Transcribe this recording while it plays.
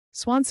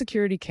Swann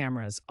security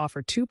cameras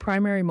offer two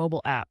primary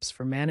mobile apps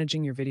for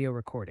managing your video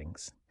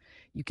recordings.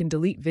 You can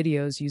delete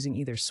videos using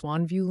either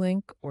Swann View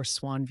Link or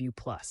Swann View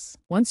Plus.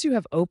 Once you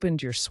have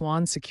opened your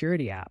Swann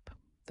security app,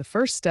 the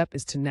first step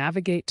is to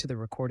navigate to the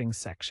recordings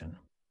section.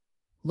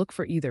 Look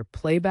for either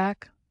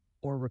playback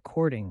or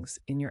recordings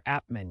in your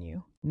app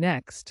menu.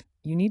 Next,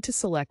 you need to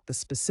select the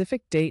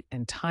specific date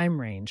and time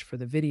range for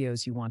the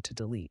videos you want to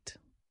delete.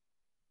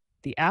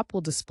 The app will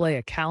display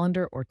a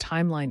calendar or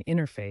timeline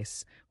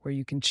interface where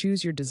you can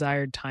choose your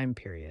desired time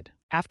period.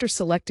 After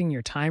selecting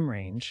your time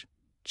range,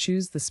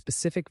 choose the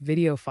specific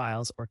video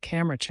files or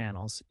camera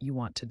channels you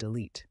want to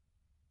delete.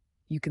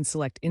 You can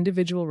select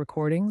individual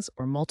recordings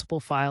or multiple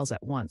files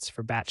at once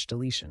for batch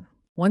deletion.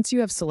 Once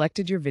you have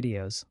selected your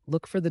videos,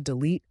 look for the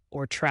delete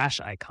or trash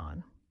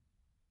icon.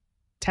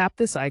 Tap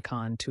this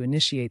icon to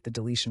initiate the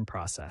deletion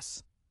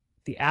process.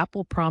 The app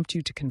will prompt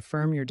you to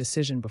confirm your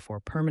decision before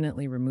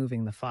permanently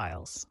removing the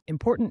files.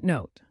 Important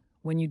note: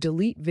 when you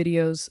delete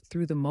videos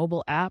through the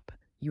mobile app,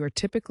 you are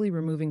typically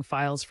removing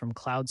files from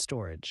cloud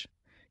storage.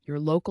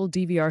 Your local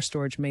DVR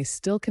storage may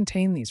still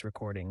contain these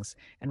recordings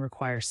and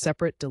require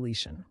separate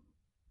deletion.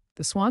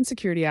 The Swann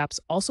security apps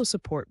also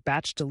support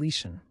batch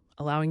deletion,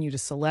 allowing you to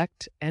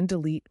select and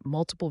delete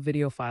multiple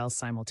video files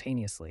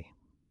simultaneously.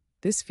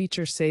 This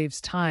feature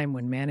saves time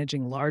when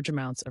managing large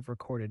amounts of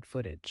recorded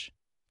footage.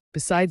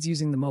 Besides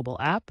using the mobile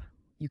app,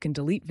 you can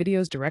delete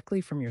videos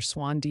directly from your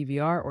Swann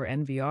DVR or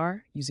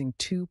NVR using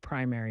two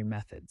primary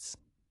methods.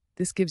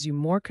 This gives you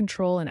more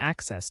control and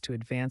access to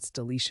advanced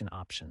deletion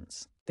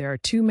options. There are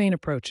two main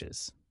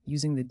approaches: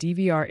 using the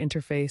DVR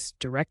interface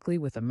directly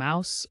with a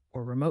mouse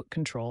or remote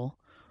control,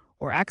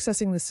 or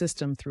accessing the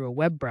system through a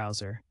web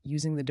browser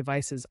using the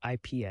device's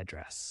IP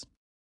address.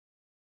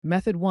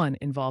 Method 1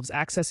 involves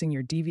accessing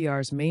your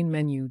DVR's main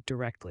menu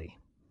directly.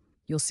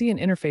 You'll see an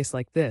interface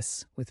like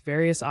this with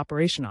various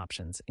operation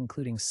options,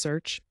 including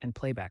search and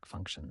playback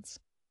functions.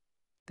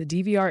 The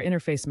DVR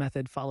interface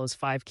method follows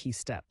 5 key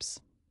steps.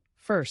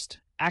 First,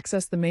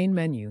 access the main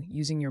menu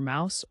using your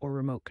mouse or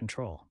remote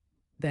control.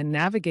 Then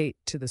navigate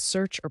to the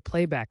search or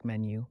playback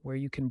menu where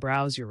you can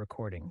browse your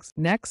recordings.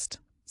 Next,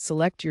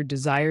 select your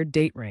desired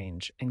date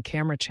range and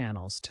camera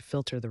channels to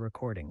filter the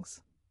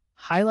recordings.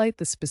 Highlight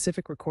the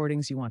specific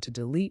recordings you want to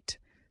delete,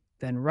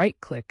 then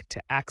right-click to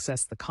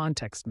access the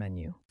context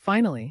menu.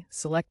 Finally,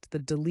 select the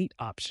Delete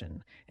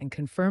option and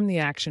confirm the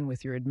action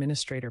with your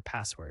administrator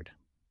password.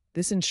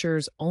 This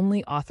ensures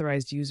only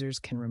authorized users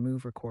can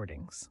remove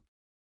recordings.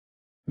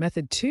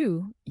 Method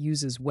 2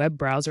 uses web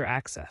browser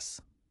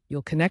access.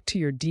 You'll connect to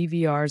your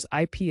DVR's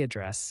IP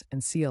address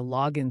and see a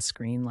login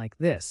screen like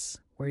this,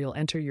 where you'll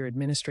enter your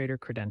administrator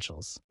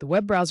credentials. The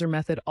web browser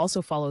method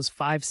also follows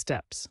 5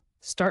 steps.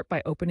 Start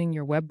by opening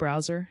your web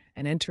browser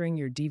and entering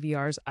your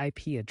DVR's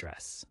IP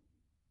address.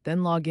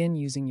 Then log in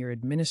using your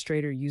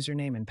administrator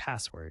username and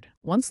password.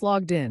 Once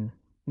logged in,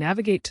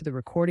 navigate to the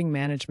recording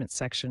management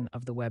section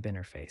of the web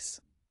interface.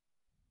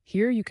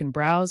 Here you can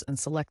browse and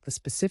select the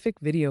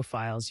specific video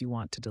files you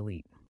want to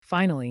delete.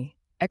 Finally,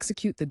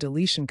 execute the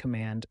deletion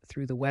command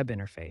through the web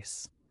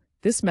interface.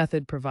 This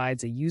method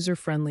provides a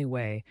user-friendly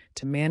way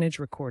to manage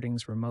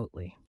recordings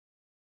remotely.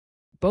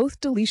 Both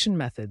deletion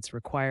methods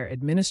require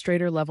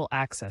administrator-level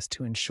access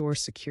to ensure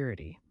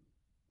security.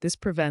 This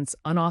prevents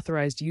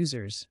unauthorized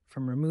users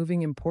from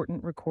removing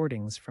important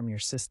recordings from your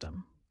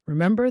system.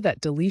 Remember that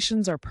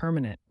deletions are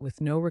permanent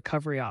with no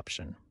recovery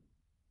option.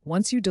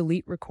 Once you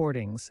delete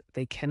recordings,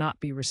 they cannot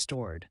be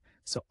restored,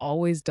 so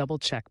always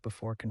double-check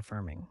before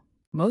confirming.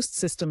 Most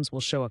systems will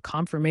show a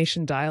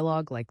confirmation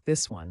dialog like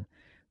this one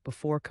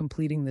before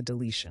completing the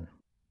deletion.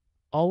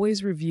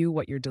 Always review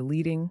what you're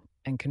deleting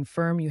and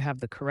confirm you have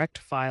the correct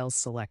files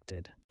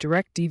selected.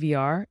 Direct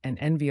DVR and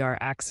NVR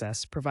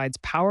access provides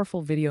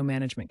powerful video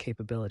management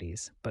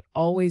capabilities, but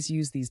always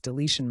use these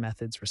deletion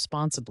methods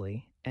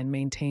responsibly and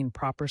maintain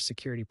proper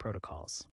security protocols.